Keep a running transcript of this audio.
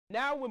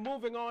Now we're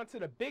moving on to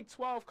the Big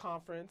 12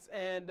 Conference,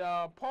 and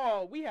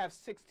Paul, we have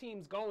 6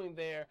 teams going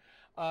there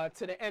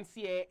to the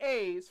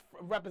NCAAs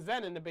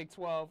representing the Big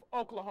 12: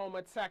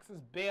 Oklahoma, Texas,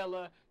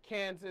 Baylor,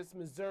 Kansas,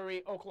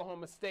 Missouri,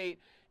 Oklahoma State.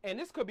 And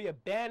this could be a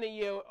banner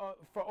year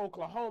for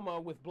Oklahoma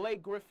with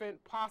Blake Griffin,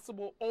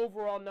 possible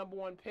overall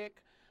 #1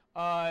 pick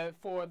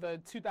for the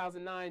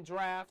 2009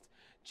 draft.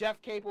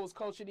 Jeff Capel's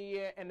Coach of the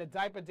Year, and the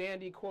Diaper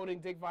Dandy, quoting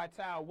Dick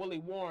Vitale, Willie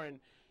Warren,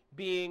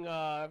 being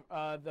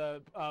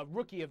the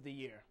Rookie of the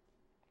Year.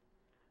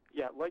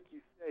 Yeah, like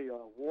you say,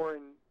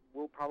 Warren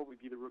will probably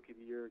be the Rookie of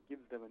the Year. It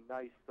gives them a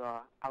nice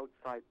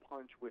outside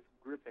punch with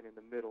Griffin in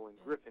the middle, and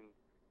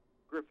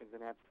Griffin's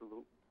an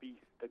absolute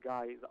beast. The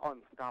guy is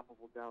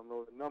unstoppable down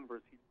low. The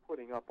numbers he's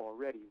putting up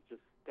already is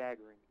just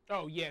staggering.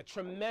 Oh, yeah,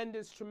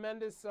 tremendous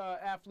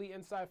athlete,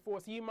 inside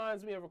force. He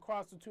reminds me of a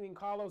cross between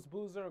Carlos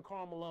Boozer and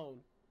Karl Malone.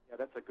 Yeah,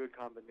 that's a good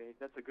combination.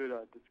 That's a good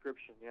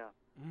description, yeah.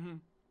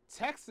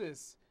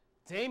 Texas,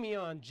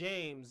 Damian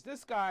James.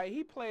 This guy,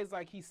 he plays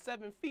like he's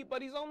 7 feet,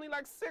 but he's only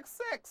like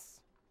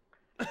 6'6".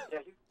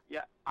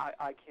 Yeah,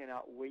 I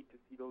cannot wait to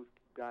see those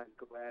guys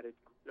go at it.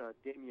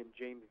 Damian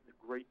James is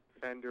a great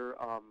defender.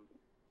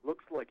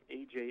 Looks like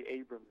A.J.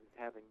 Abrams is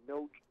having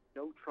no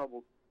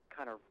trouble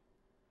kind of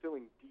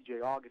filling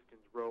D.J.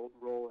 Augustin's role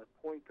at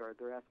point guard.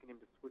 They're asking him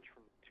to switch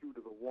from the 2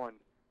 to the 1.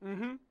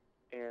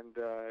 And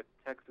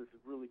Texas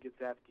really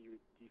gets after you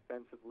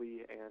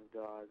defensively, and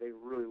they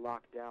really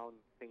locked down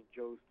St.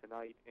 Joe's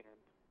tonight. And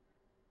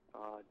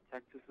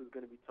Texas is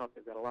going to be tough.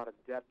 They've got a lot of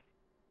depth,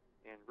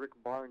 and Rick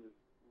Barnes is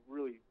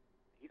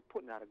he's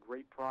putting out a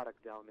great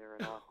product down there.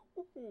 And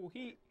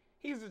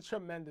he's a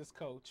tremendous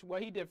coach.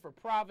 What he did for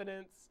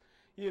Providence,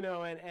 you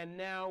know, and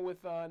now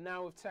with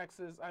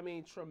Texas, I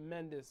mean,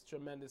 tremendous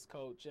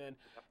coach.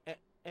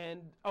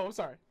 And oh, I'm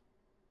sorry.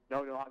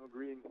 No, I'm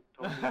agreeing.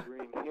 Totally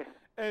agreeing.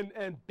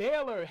 And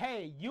Baylor,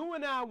 hey, you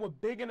and I were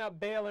bigging up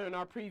Baylor in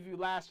our preview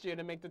last year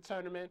to make the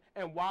tournament,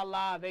 and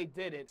voila, they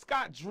did it.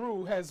 Scott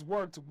Drew has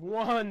worked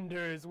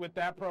wonders with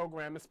that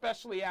program,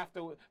 especially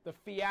after the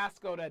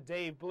fiasco that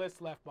Dave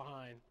Bliss left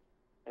behind.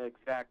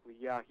 Exactly,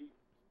 yeah.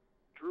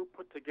 Drew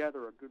put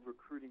together a good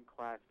recruiting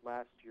class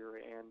last year,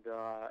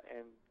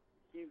 and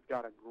he's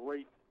got a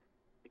great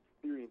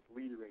experienced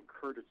leader in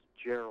Curtis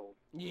Gerald.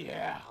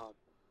 Yeah.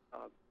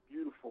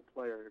 Beautiful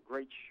player, a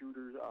great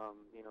shooter,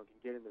 can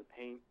get in the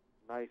paint.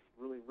 Nice,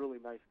 really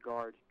nice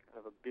guard,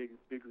 kind of a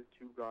bigger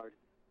 2 guard.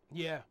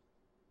 Yeah,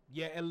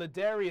 and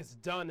Ladarius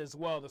Dunn as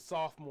well, the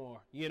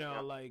sophomore,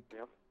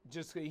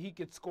 just he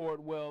could score at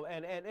will.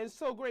 And it's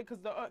so great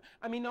because the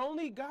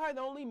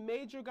only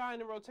major guy in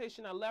the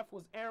rotation I left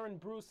was Aaron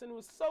Bruce, and it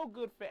was so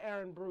good for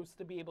Aaron Bruce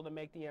to be able to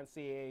make the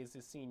NCAAs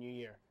his senior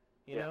year,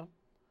 you know?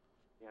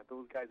 Yeah,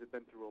 those guys have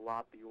been through a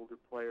lot, the older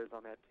players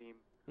on that team.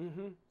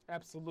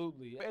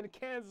 Absolutely. And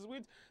Kansas,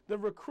 the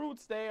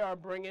recruits they are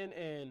bringing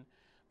in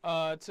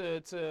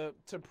to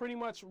pretty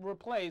much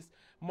replace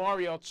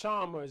Mario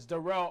Chalmers,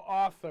 Darrell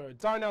Arthur,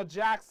 Darnell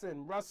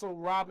Jackson, Russell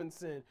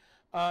Robinson,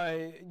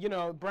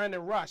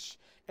 Brandon Rush,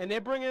 and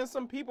they're bringing in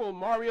some people,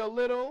 Mario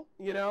Little,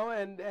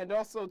 and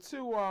also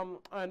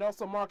and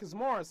also Marcus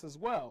Morris as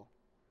well.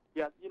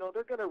 Yeah,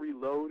 they're going to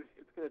reload.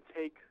 It's going to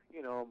take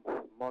a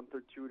month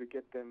or 2 to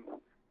get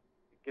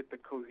the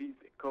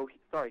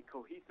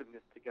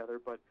cohesiveness together,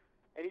 but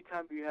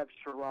anytime you have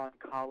Sharon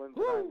Collins,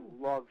 I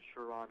love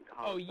Sharon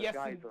Collins. Oh, yes. The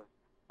guy's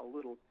a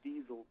little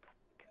diesel.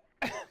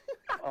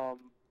 Along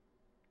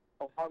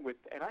with,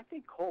 and I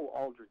think Cole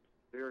Aldridge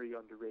is very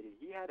underrated.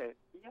 He had an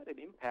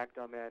impact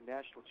on that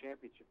national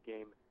championship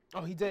game.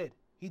 Oh, he did.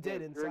 He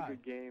did inside. Very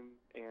good game,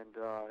 and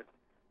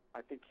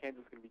I think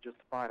Kansas is going to be just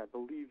fine. I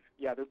believe,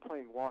 they're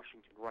playing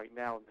Washington right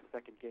now in the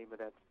second game of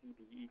that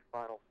CBE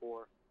Final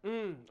Four.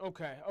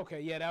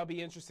 Okay, yeah, that'll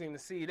be interesting to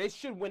see. They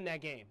should win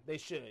that game. They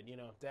should,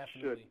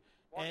 definitely.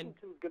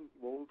 Washington's good.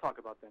 Well, we'll talk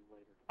about them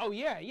later. Oh,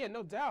 yeah,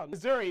 no doubt.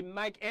 Missouri,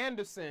 Mike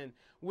Anderson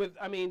with,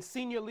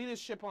 senior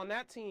leadership on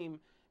that team,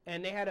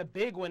 and they had a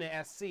big win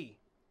at SC.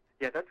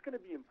 Yeah, that's going to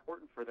be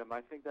important for them.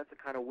 I think that's the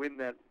kind of win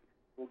that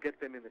will get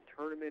them in the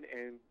tournament,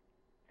 and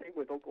same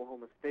with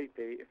Oklahoma State.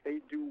 If they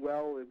do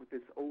well with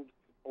this Old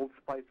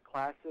Spice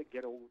Classic,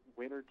 get a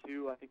win or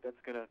 2, I think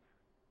that's going to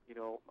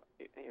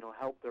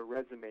help their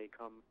resume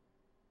come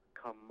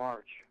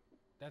March.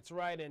 That's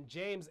right, and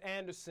James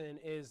Anderson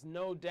is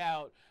no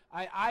doubt.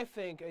 I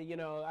think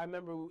I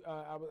remember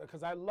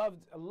because I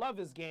love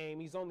his game.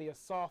 He's only a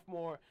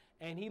sophomore,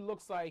 and he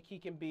looks like he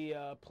can be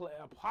a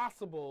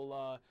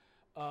possible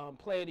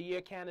Player of the Year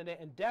candidate,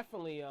 and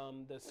definitely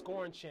the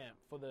scoring champ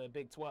for the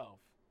Big 12.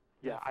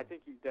 Yeah, definitely. I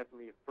think he's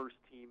definitely a first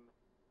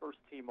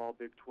team All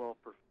Big 12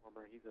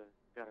 performer. He's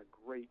got a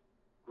great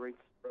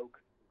stroke,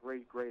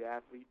 great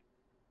athlete.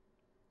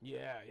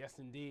 Yeah, yes,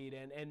 indeed.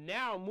 And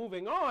now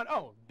moving on,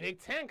 Big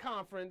Ten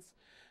Conference,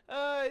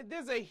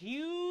 there's a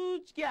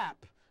huge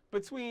gap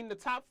between the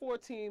top 4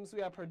 teams.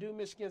 We have Purdue,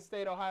 Michigan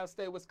State, Ohio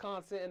State,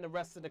 Wisconsin, and the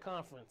rest of the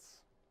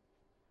conference.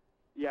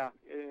 Yeah,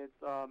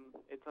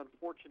 it's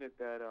unfortunate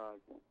that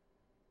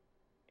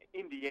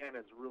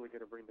Indiana's really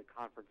going to bring the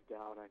conference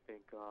down. I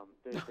think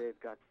they've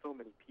got so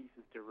many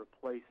pieces to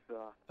replace.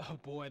 Oh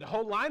boy, the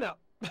whole lineup,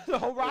 the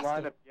whole roster.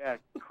 Lineup, yeah.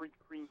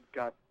 Crean's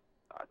got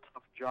a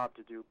tough job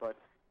to do, but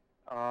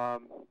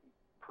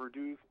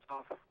Purdue's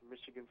tough.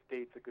 Michigan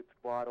State's a good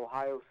squad.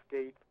 Ohio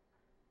State,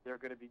 they're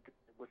going to be good.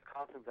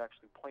 Wisconsin's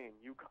actually playing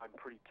UConn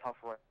pretty tough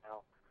right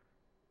now.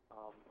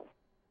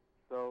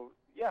 So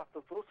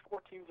those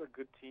four teams are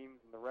good teams,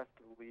 and the rest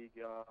of the league,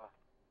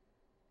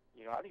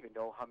 I don't even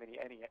know how many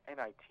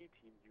NIT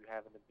teams you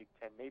have in the Big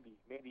Ten.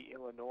 Maybe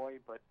Illinois,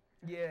 but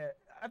yeah,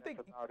 I think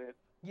that's about it.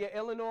 Yeah,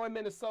 Illinois,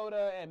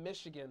 Minnesota, and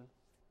Michigan.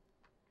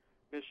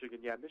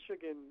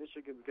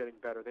 Michigan's getting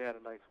better. They had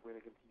a nice win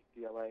against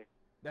UCLA.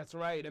 That's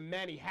right, and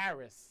Manny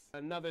Harris,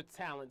 another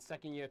talent,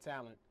 second-year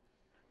talent.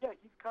 Yeah,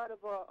 he's kind of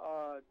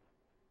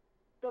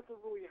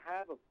doesn't really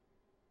have a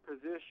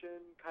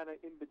position, kind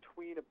of in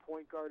between a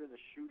point guard and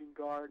a shooting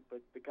guard, but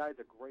the guy's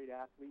a great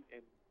athlete,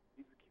 and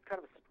he's kind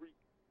of a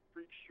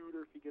streak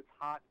shooter. If he gets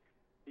hot,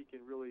 he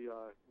can really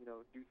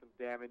do some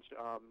damage.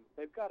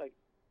 They've got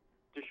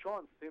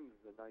Deshaun Sims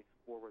is a nice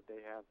forward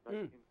they have,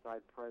 nice inside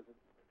presence.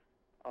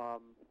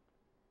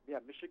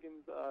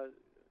 Michigan's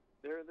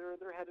they're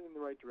heading in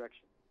the right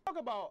direction. Talk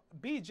about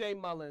B.J.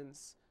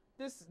 Mullins.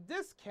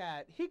 This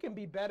cat, he can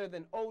be better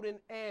than Odin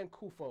and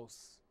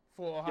Kufos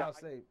for Ohio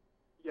State.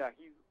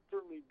 He's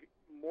certainly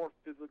more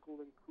physical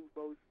than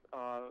Kufos.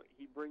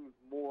 He brings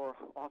more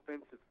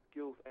offensive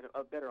skills and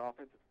a better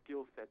offensive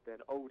skill set than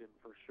Odin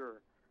for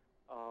sure.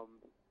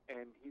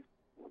 And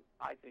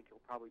I think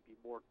he'll probably be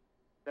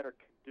better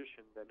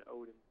conditioned than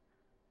Odin.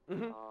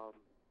 Mm-hmm.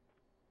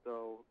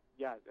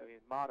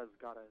 Mata's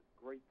got a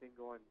great thing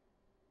going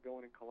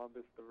in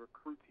Columbus. The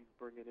recruits he's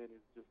bringing in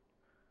is just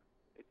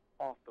it's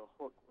off the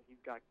hook. He's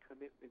got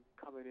commitments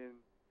coming in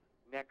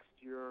next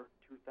year,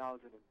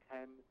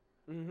 2010.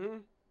 Mm-hmm.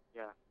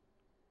 Yeah.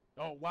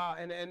 Oh, wow.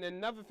 And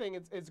another thing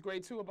it's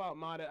great, too, about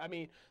Mata. I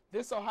mean,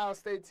 this Ohio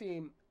State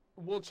team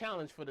will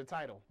challenge for the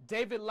title.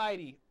 David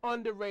Lighty,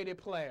 underrated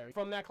player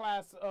from that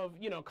class of,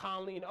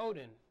 Conley and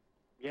Odin.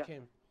 Yeah.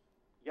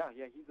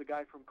 He's a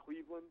guy from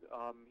Cleveland.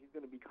 He's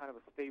going to be kind of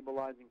a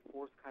stabilizing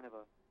force, kind of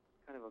a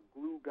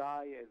glue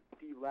guy, as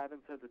Steve Lavin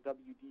says, a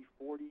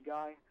WD-40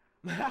 guy.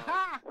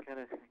 Kind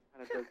of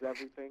does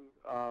everything.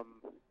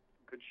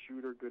 Good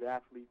shooter, good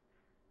athlete.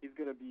 He's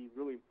going to be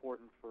really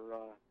important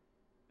to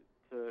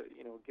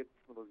get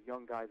some of those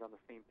young guys on the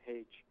same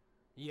page.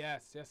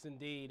 Yes,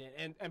 indeed.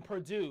 And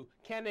Purdue,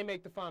 can they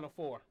make the Final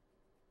Four?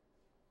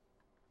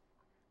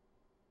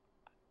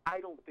 I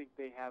don't think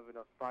they have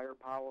enough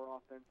firepower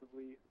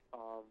offensively.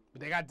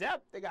 But they got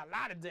depth. They got a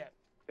lot of depth.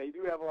 They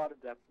do have a lot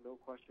of depth, no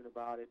question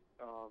about it.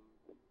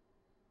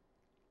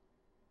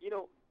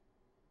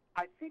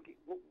 I think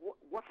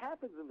what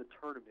happens in the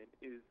tournament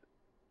is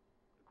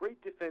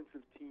great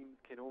defensive teams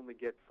can only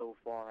get so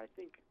far. I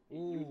think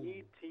you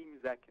need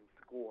teams that can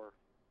score.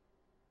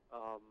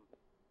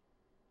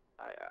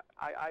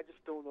 I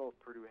just don't know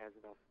if Purdue has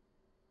enough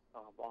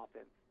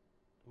offense.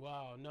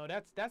 Wow, no,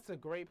 that's a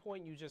great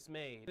point you just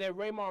made. That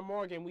Raymar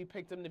Morgan, we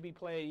picked him to be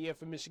player of the year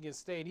for Michigan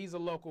State. He's a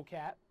local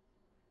cat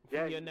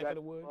from your neck of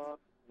the woods.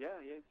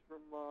 He's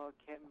from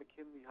Canton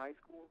McKinley High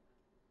School.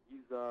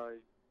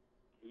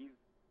 He's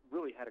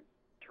really had a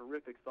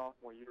terrific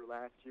sophomore year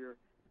last year,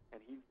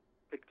 and he's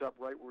picked up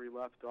right where he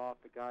left off.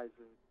 The guy's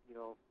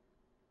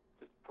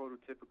just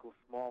prototypical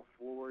small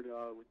forward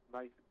with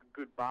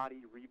good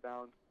body,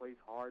 rebounds, plays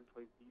hard,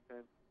 plays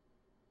defense.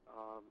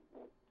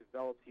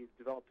 He's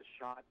developed a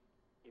shot,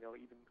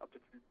 even up to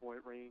 3-point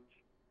range.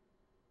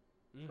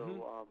 Mm-hmm.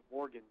 So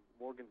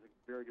Morgan's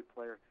a very good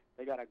player.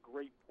 They got a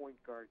great point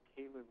guard,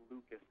 Kalen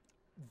Lucas.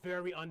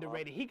 Very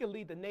underrated. He can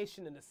lead the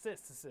nation in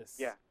assists.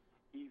 Yeah,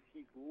 he's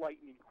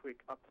lightning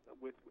quick,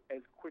 with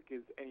as quick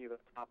as any of the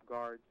top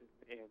guards,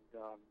 and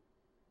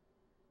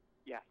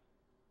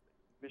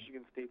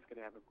Michigan State's going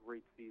to have a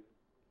great season.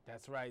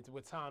 That's right.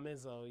 With Tom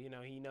Izzo,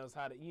 he knows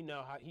how to.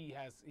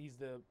 He's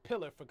the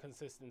pillar for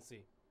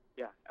consistency.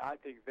 Yeah, I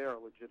think they're a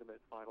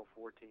legitimate Final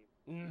Four team.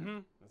 Mm-hmm.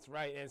 That's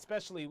right, and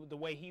especially the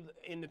way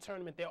in the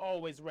tournament, they're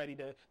always ready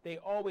to. They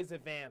always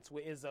advance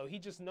with Izzo. He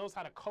just knows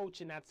how to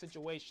coach in that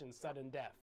situation, sudden death.